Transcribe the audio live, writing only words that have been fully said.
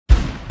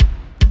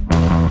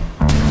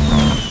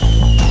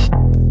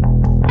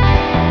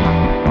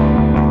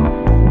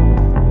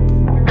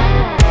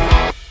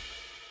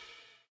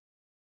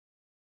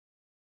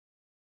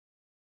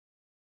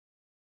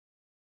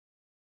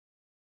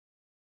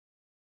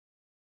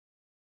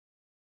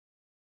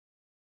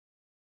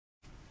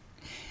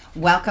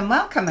Welcome,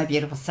 welcome, my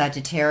beautiful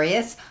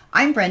Sagittarius.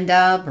 I'm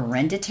Brenda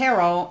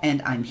Tarot,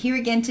 and I'm here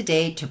again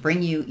today to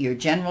bring you your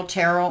general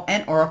tarot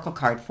and oracle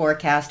card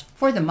forecast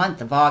for the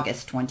month of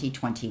August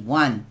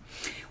 2021.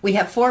 We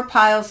have 4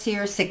 piles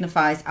here,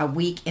 signifies a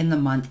week in the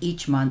month,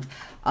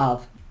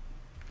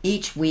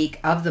 each week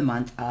of the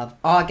month of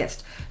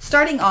August.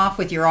 Starting off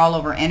with your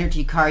all-over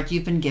energy card,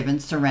 you've been given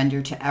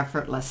surrender to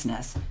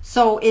effortlessness.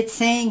 So it's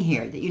saying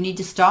here that you need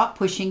to stop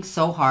pushing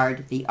so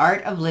hard. The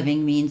art of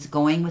living means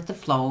going with the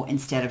flow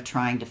instead of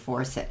trying to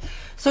force it.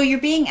 So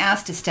you're being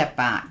asked to step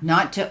back,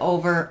 not to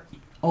over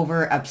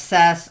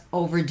obsess,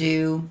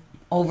 overdo,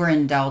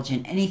 overindulge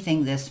in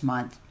anything this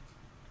month.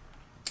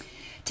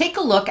 Take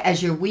a look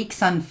as your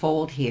weeks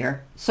unfold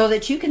here so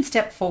that you can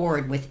step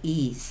forward with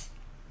ease.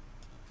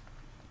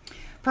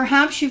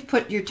 Perhaps you've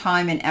put your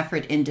time and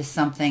effort into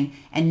something,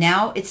 and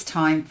now it's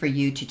time for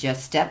you to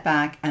just step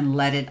back and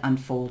let it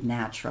unfold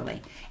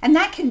naturally. And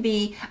that can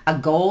be a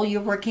goal you're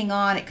working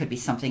on. It could be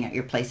something at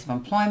your place of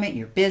employment,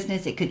 your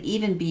business. It could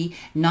even be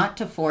not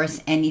to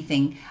force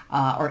anything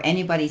or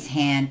anybody's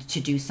hand to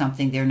do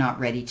something they're not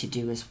ready to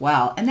do as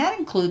well. And that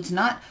includes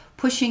not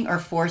pushing or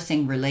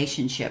forcing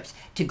relationships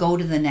to go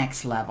to the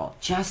next level.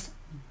 Just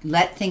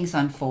let things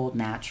unfold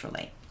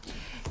naturally.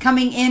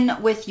 Coming in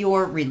with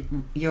your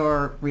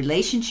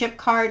relationship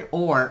card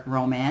or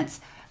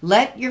romance,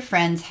 let your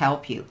friends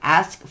help you.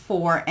 Ask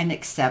for and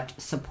accept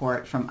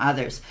support from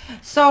others.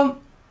 So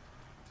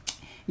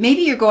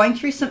maybe you're going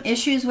through some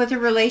issues with a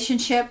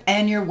relationship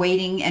and you're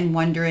waiting and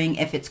wondering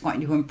if it's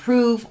going to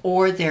improve,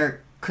 or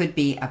there could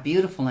be a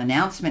beautiful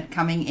announcement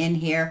coming in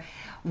here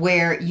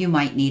where you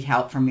might need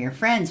help from your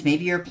friends.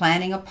 Maybe you're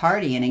planning a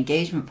party, an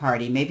engagement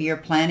party. Maybe you're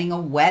planning a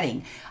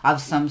wedding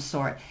of some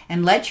sort.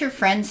 And let your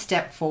friends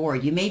step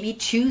forward. You may be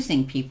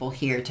choosing people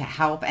here to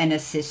help and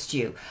assist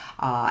you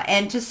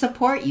and to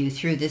support you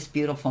through this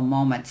beautiful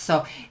moment.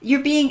 So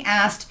you're being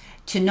asked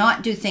to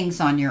not do things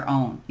on your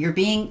own. You're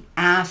being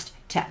asked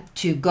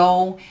to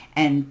go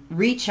and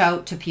reach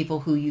out to people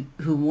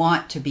who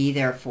want to be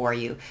there for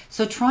you.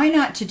 So try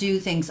not to do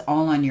things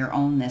all on your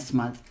own this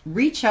month.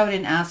 Reach out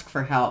and ask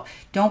for help.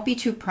 Don't be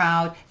too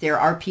proud. There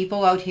are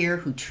people out here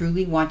who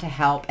truly want to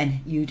help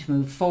and you to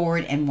move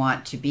forward and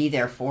want to be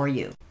there for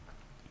you.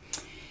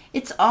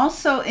 It's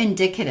also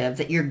indicative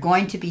that you're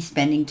going to be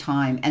spending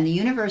time, and the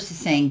universe is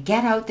saying,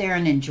 get out there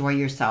and enjoy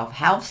yourself,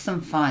 have some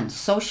fun,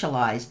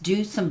 socialize,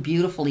 do some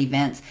beautiful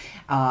events,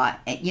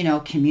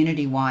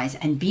 community-wise,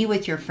 and be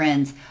with your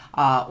friends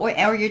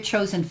or your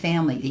chosen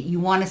family that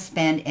you want to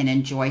spend and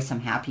enjoy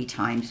some happy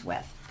times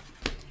with.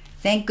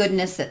 Thank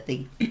goodness that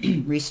the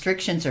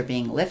restrictions are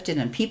being lifted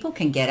and people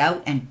can get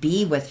out and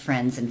be with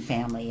friends and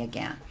family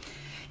again.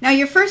 Now,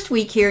 your first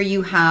week here,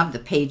 you have the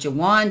Page of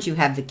Wands, you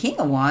have the King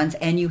of Wands,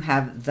 and you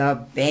have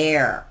the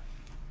Bear.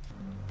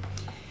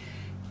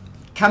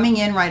 Coming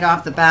in right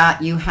off the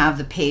bat, you have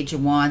the Page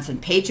of Wands,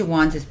 and Page of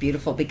Wands is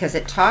beautiful because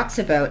it talks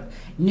about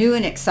new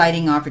and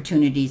exciting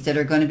opportunities that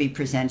are going to be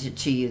presented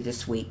to you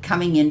this week,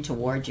 coming in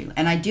toward you.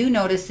 And I do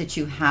notice that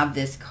you have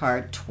this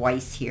card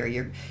twice here.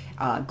 You're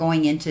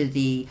going into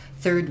the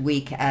 3rd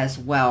week as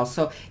well.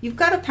 So you've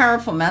got a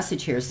powerful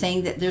message here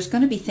saying that there's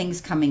going to be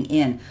things coming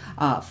in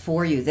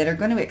for you that are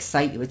going to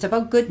excite you. It's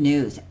about good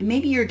news.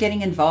 Maybe you're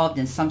getting involved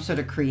in some sort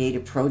of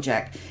creative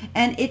project,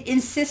 and it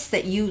insists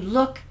that you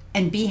look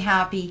and be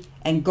happy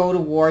and go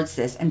towards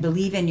this and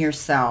believe in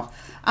yourself.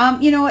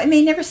 It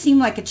may never seem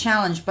like a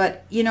challenge,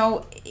 but,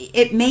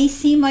 it may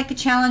seem like a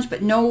challenge,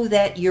 but know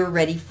that you're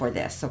ready for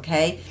this,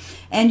 okay?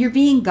 And you're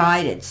being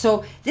guided.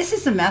 So this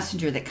is a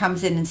messenger that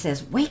comes in and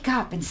says, wake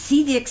up and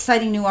see the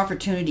exciting new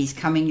opportunities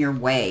coming your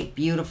way.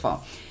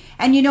 Beautiful.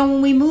 And,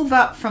 when we move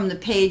up from the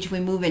page,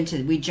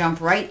 we jump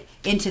right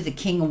into the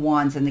King of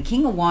Wands, and the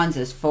King of Wands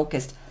is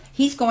focused.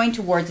 He's going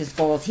towards his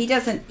goals. He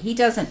doesn't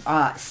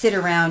sit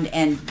around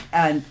and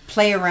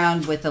play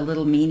around with the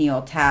little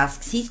menial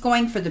tasks. He's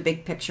going for the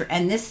big picture,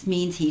 and this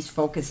means he's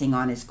focusing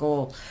on his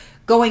goal,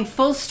 going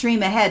full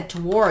stream ahead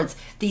towards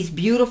these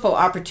beautiful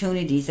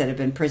opportunities that have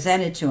been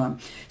presented to him.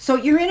 So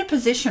you're in a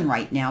position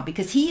right now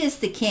because he is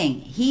the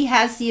king. He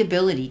has the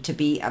ability to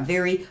be a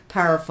very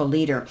powerful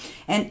leader.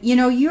 And,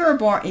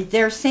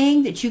 they're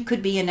saying that you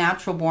could be a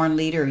natural born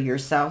leader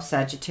yourself,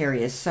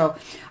 Sagittarius. So,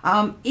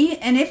 and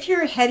if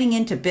you're heading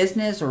into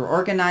business or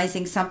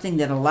organizing something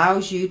that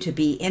allows you to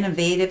be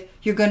innovative,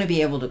 you're going to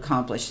be able to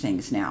accomplish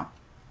things now.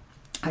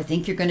 I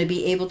think you're going to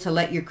be able to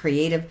let your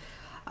creative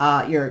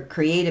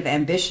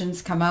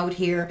ambitions come out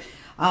here.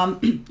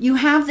 You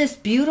have this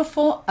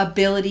beautiful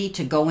ability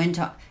to go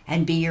into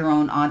and be your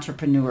own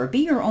entrepreneur, be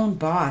your own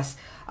boss.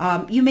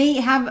 You may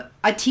have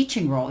a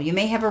teaching role. You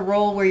may have a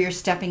role where you're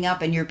stepping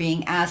up and you're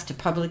being asked to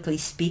publicly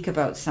speak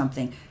about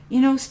something.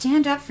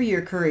 Stand up for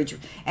your courage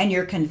and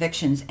your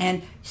convictions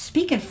and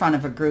speak in front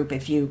of a group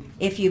if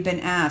you've been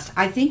asked.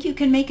 I think you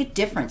can make a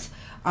difference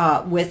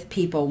with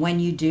people when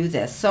you do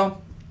this.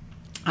 So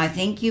I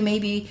think you may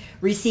be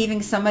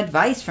receiving some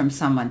advice from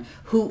someone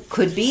who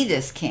could be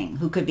this king,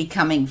 who could be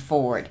coming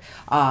forward.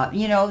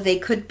 They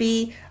could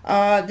be,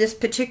 this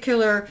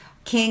particular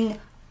king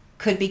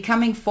could be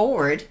coming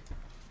forward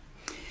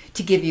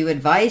to give you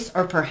advice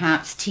or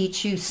perhaps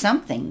teach you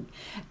something.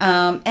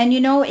 And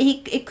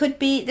it could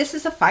be, this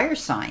is a fire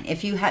sign.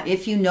 If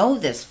you know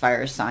this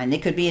fire sign,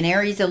 it could be an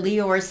Aries, a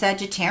Leo, or a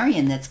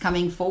Sagittarian that's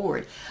coming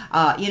forward.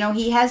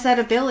 He has that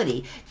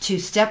ability to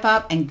step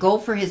up and go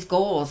for his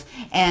goals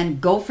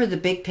and go for the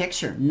big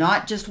picture,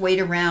 not just wait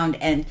around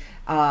and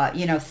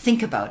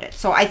think about it.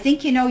 So I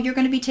think, you're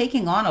going to be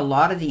taking on a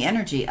lot of the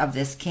energy of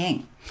this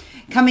king.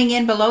 Coming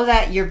in below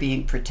that, you're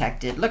being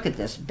protected. Look at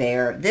this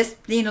bear. This,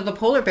 the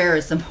polar bear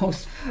is the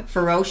most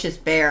ferocious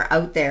bear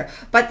out there.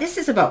 But this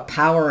is about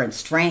power and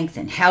strength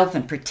and health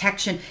and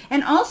protection.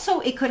 And also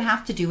it could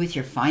have to do with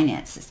your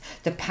finances,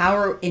 the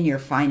power in your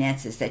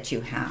finances that you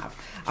have.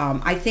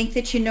 I think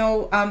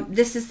that,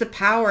 this is the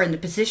power and the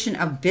position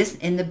of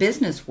in the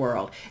business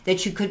world,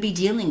 that you could be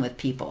dealing with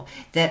people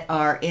that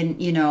are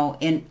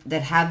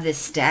that have this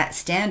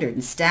standard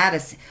and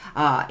status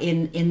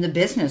in the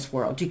business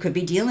world. You could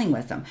be dealing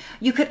with them.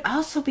 You could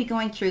also be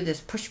going through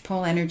this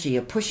push-pull energy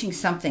of pushing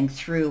something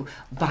through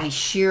by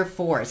sheer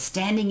force,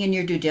 standing in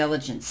your due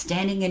diligence,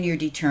 standing in your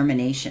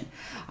determination.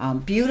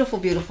 Beautiful,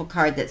 beautiful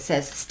card that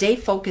says, stay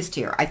focused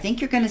here. I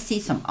think you're going to see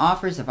some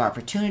offers of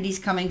opportunities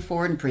coming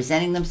forward and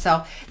presenting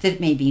themselves that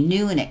may be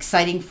new and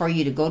exciting for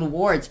you to go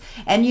towards.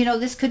 And,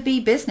 this could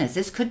be business.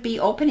 This could be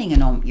opening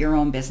your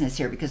own business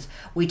here, because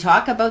we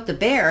talk about the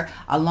bear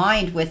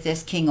aligned with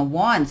this King of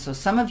Wands. So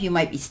some of you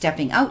might be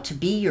stepping out to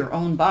be your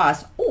own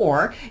boss,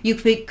 or you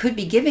could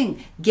be given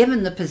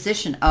the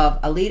position of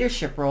a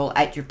leadership role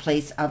at your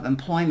place of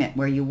employment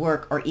where you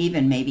work, or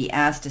even maybe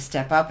asked to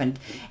step up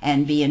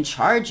and be in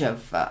charge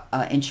of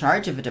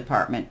a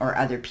department or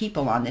other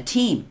people on the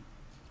team.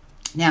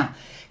 Now,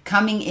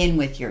 coming in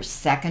with your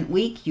second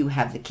week, you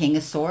have the King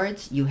of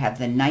Swords, you have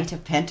the Knight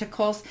of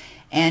Pentacles,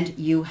 and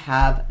you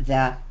have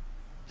the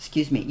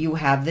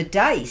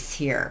dice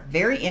here.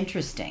 Very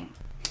interesting.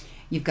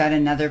 You've got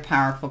another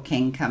powerful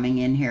king coming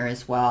in here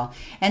as well.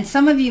 And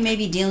some of you may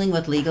be dealing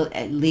with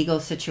legal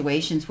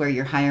situations where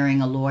you're hiring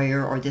a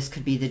lawyer, or this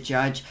could be the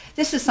judge.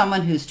 This is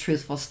someone who's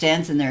truthful,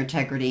 stands in their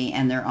integrity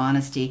and their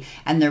honesty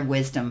and their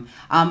wisdom.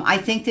 I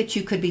think that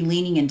you could be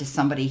leaning into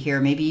somebody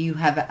here. Maybe you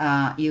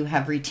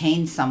have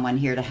retained someone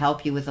here to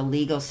help you with a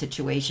legal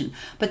situation.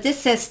 But this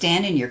says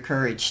stand in your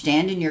courage,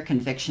 stand in your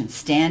conviction,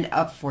 stand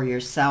up for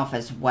yourself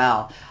as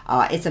well.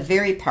 It's a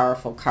very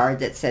powerful card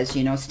that says,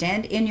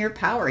 stand in your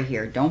power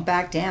here. Don't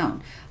back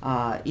down,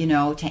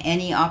 to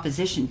any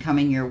opposition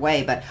coming your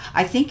way. But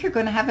I think you're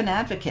going to have an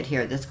advocate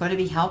here that's going to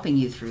be helping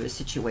you through a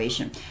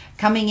situation.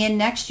 Coming in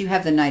next, you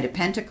have the Knight of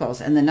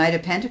Pentacles, and the Knight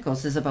of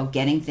Pentacles is about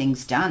getting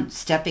things done,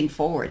 stepping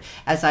forward.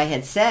 As I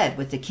had said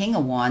with the King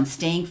of Wands,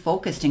 staying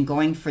focused and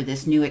going for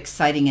this new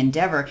exciting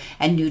endeavor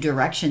and new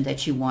direction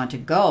that you want to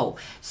go.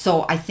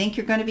 So I think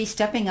you're going to be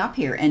stepping up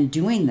here and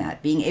doing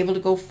that, being able to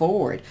go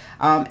forward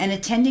and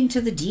attending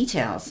to the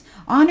details.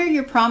 Honor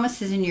your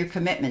promises and your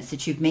commitments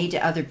that you've made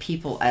to other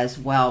people as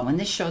well. When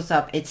this shows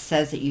up, it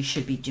says that you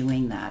should be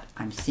doing that.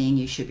 I'm seeing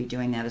you should be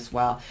doing that as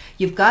well.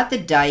 You've got the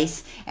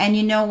dice, and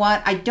you know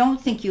what? I don't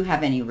think you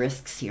have any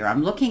risks here.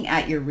 I'm looking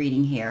at your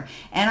reading here,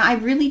 and I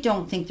really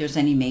don't think there's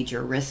any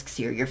major risks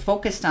here. You're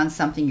focused on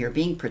something. You're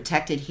being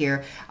protected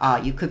here.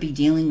 You could be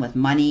dealing with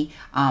money.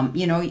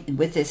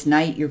 With this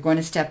Knight, you're going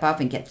to step up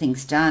and get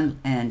things done,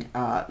 and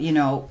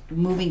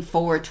moving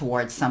forward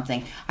towards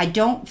something. I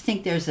don't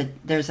think there's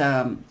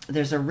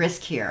a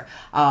risk here.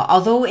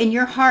 Although in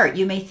your heart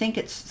you may think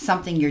it's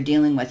something you're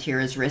dealing with here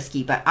is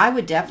risky, but I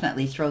would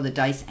definitely throw the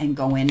dice and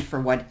go in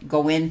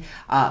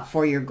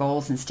for your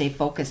goals and stay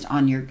focused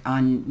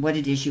on what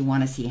it is you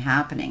want to see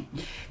happening.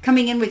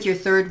 Coming in with your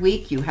third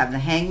week, you have the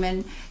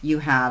Hangman, you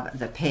have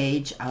the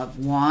Page of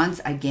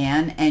Wands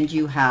again, and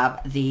you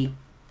have the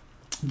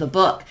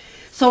Book.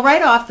 So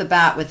right off the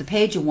bat with the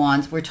Page of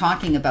Wands, we're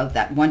talking about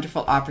that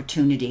wonderful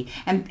opportunity,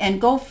 and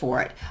go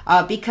for it,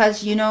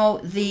 because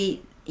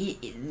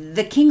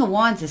the King of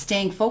Wands is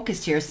staying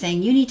focused here,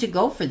 saying you need to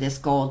go for this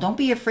goal. Don't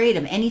be afraid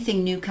of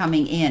anything new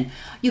coming in.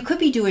 You could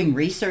be doing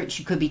research.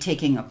 You could be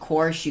taking a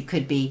course. You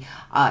could be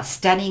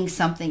studying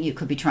something. You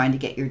could be trying to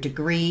get your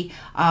degree.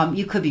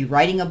 You could be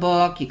writing a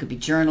book. You could be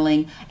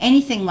journaling,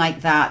 anything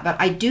like that. But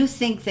I do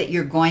think that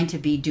you're going to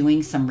be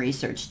doing some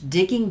research,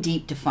 digging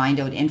deep to find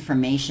out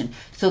information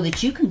so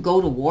that you can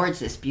go towards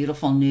this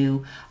beautiful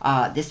new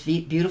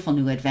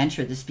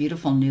adventure, this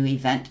beautiful new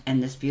event,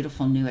 and this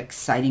beautiful new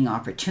exciting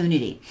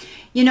opportunity.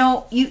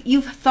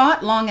 You've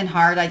thought long and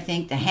hard. I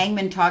think the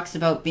Hangman talks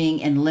about being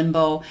in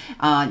limbo,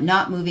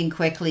 not moving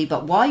quickly.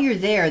 But while you're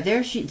there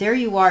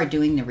you are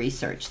doing the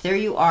research. There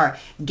you are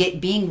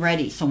being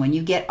ready. So when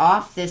you get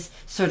off this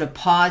sort of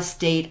pause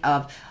state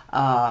of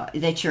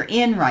that you're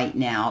in right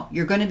now,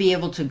 you're going to be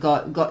able to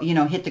go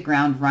hit the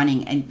ground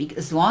running. And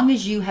as long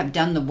as you have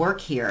done the work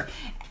here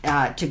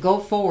to go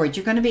forward,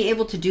 you're going to be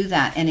able to do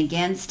that. And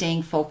again,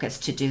 staying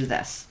focused to do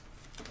this.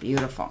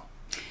 Beautiful.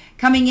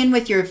 Coming in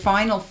with your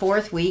final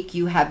fourth week,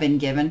 you have been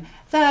given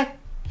the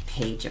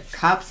Page of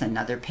Cups,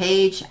 another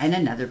page, and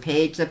another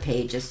page, the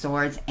Page of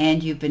Swords,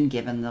 and you've been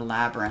given the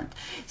Labyrinth.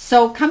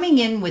 So coming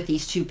in with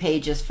these two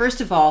pages, first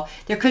of all,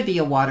 there could be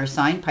a water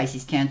sign,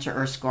 Pisces, Cancer,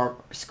 or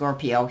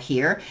Scorpio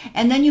here,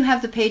 and then you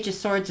have the Page of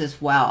Swords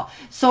as well.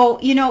 So,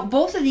 you know,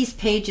 both of these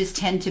pages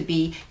tend to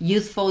be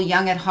youthful,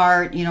 young at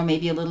heart, you know,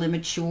 maybe a little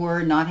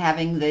immature, not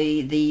having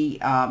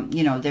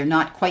you know, they're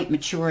not quite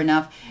mature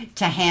enough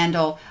to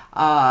handle,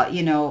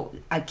 you know,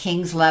 a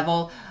king's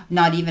level,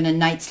 not even a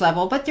knight's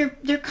level, but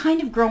they're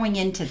kind of growing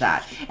into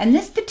that. And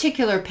this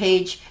particular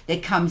page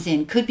that comes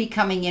in could be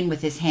coming in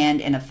with his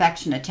hand in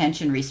affection,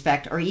 attention,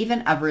 respect, or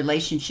even a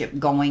relationship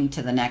going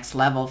to the next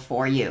level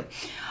for you.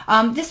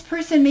 This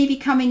person may be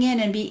coming in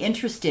and be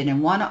interested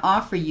and want to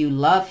offer you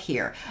love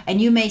here.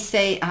 And you may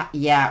say,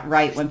 yeah,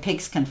 right, when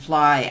pigs can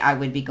fly, I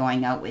would be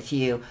going out with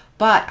you.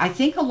 But I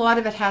think a lot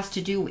of it has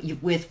to do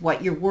with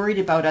what you're worried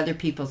about other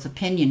people's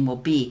opinion will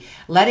be.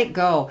 Let it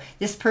go.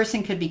 This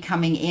person could be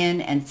coming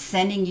in and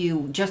sending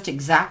you just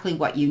exactly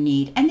what you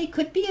need. And they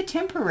could be a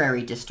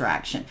temporary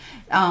distraction.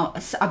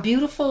 A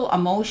beautiful,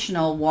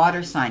 emotional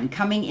water sign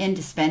coming in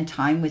to spend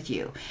time with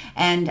you.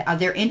 And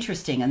they're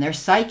interesting and they're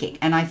psychic.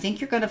 And I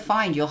think you're going to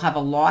find you'll have a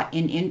lot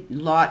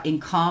in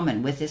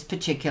common with this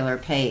particular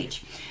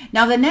page.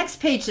 Now, the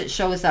next page that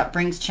shows up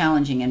brings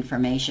challenging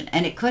information.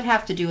 And it could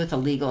have to do with a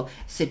legal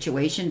situation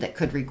that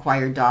could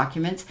require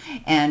documents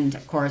and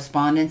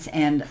correspondence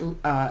and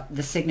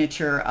the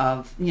signature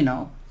of, you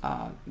know,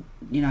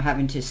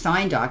 having to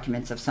sign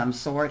documents of some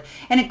sort.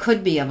 And it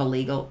could be of a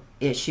legal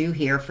issue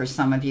here for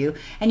some of you.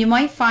 And you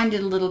might find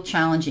it a little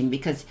challenging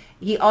because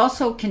he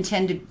also can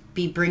tend to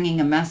be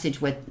bringing a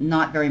message with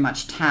not very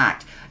much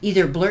tact.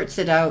 Either blurts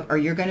it out or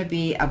you're going to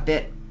be a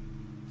bit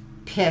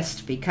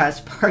pissed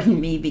because, pardon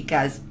me,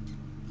 because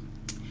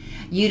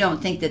you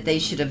don't think that they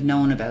should have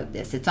known about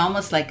this. It's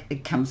almost like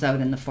it comes out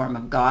in the form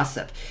of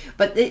gossip.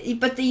 But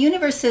the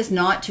universe says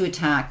not to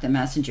attack the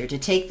messenger, to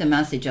take the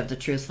message of the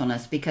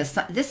truthfulness, because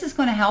this is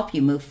going to help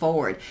you move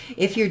forward.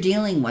 If you're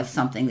dealing with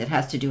something that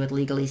has to do with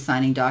legally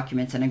signing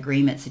documents and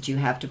agreements that you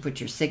have to put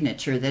your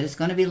signature, that is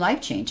going to be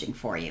life-changing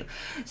for you.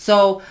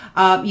 So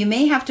you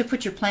may have to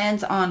put your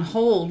plans on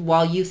hold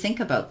while you think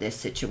about this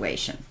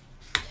situation.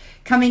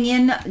 Coming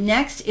in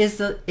next is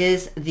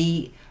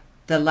the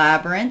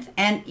Labyrinth,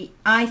 and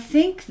I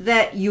think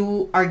that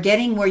you are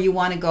getting where you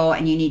want to go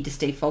and you need to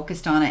stay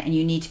focused on it and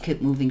you need to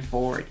keep moving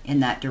forward in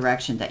that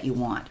direction that you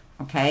want.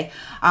 Okay,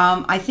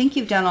 I think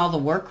you've done all the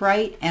work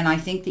right, and I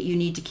think that you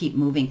need to keep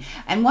moving.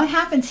 And what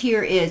happens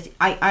here is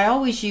I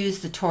always use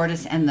the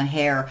tortoise and the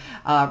hare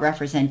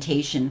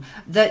representation.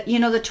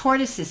 The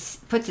tortoise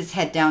puts his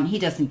head down, he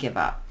doesn't give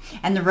up.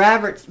 And the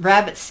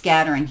rabbit's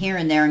scattering here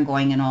and there and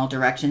going in all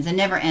directions and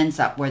never ends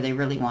up where they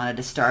really wanted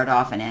to start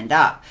off and end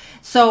up.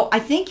 So I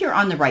think you're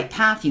on the right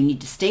path. You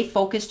need to stay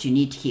focused. You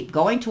need to keep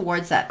going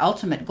towards that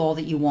ultimate goal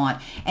that you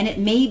want. And it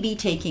may be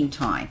taking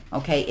time,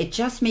 okay? It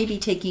just may be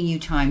taking you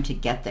time to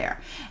get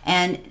there.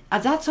 And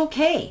that's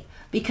okay.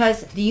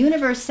 Because the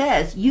universe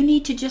says you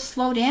need to just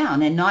slow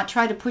down and not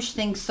try to push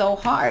things so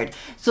hard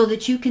so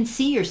that you can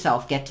see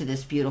yourself get to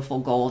this beautiful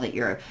goal that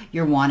you're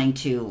wanting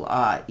to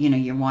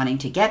you're wanting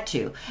to get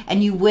to,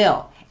 and you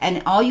will.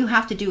 And all you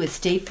have to do is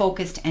stay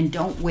focused and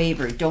don't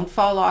waver. Don't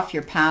fall off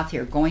your path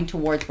here, going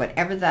towards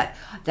whatever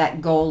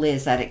that goal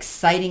is, that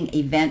exciting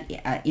event,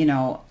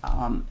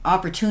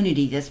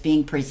 opportunity that's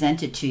being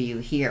presented to you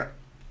here.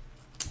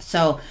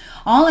 So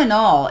all in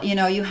all,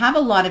 you have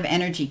a lot of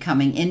energy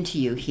coming into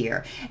you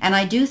here. And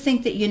I do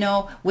think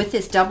that, with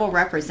this double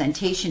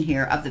representation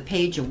here of the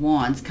Page of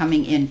Wands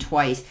coming in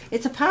twice,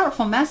 it's a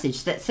powerful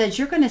message that says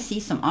you're going to see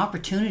some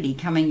opportunity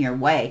coming your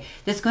way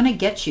that's going to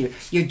get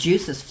your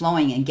juices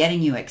flowing and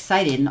getting you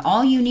excited. And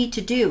all you need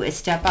to do is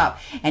step up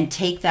and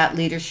take that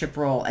leadership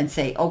role and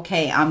say,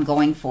 okay, I'm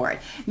going for it.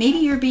 Maybe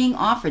you're being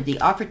offered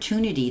the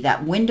opportunity,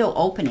 that window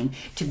opening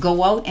to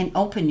go out and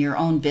open your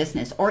own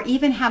business, or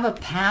even have a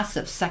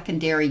passive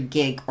secondary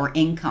gig or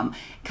income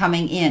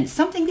coming in,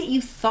 something that you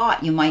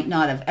thought you might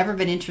not have ever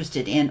been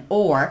interested in,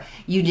 or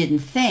you didn't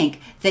think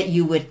that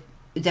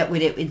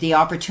the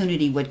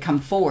opportunity would come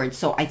forward.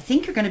 So I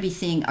think you're going to be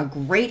seeing a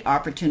great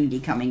opportunity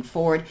coming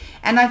forward,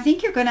 and I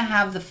think you're going to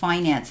have the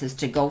finances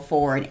to go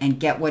forward and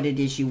get what it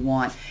is you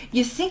want.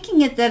 You're thinking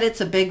that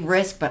it's a big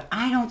risk, but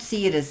I don't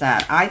see it as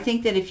that. I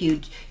think that if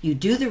you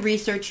do the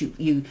research,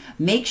 you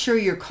make sure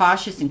you're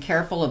cautious and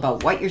careful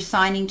about what you're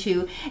signing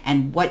to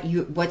and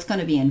what's going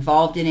to be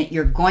involved in it,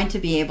 you're going to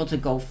be able to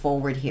go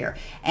forward here,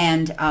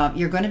 and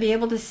you're going to be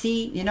able to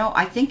see,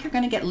 I think you're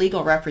going to get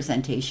legal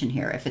representation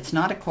here. If it's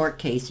not a court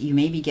case, you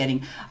may be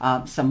getting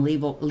some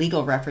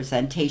legal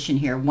representation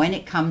here when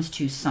it comes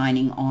to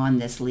signing on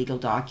this legal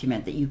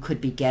document that you could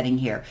be getting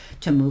here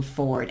to move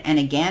forward. And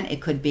again, it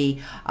could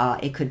be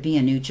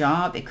a new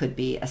job, it could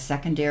be a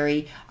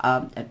secondary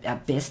a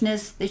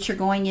business that you're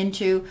going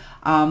into.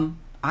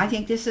 I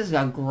think this is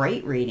a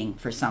great reading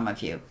for some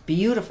of you.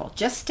 Beautiful.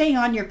 Just stay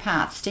on your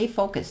path, stay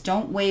focused,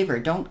 don't waver,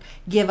 don't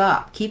give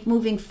up, keep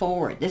moving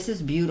forward. This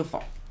is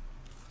beautiful.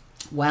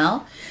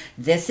 Well,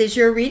 this is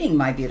your reading,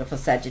 my beautiful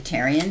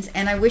Sagittarians,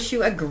 and I wish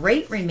you a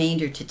great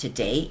remainder to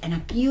today and a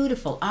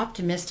beautiful,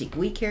 optimistic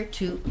week here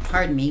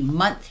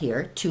month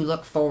here to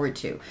look forward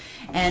to.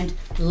 And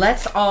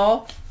let's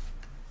all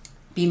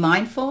be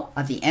mindful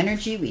of the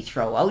energy we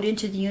throw out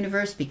into the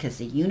universe, because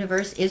the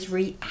universe is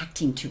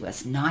reacting to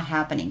us, not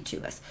happening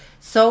to us.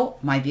 So,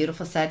 my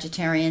beautiful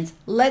Sagittarians,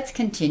 let's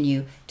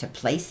continue to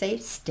play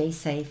safe, stay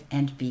safe,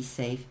 and be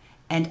safe.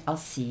 And I'll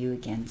see you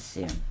again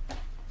soon.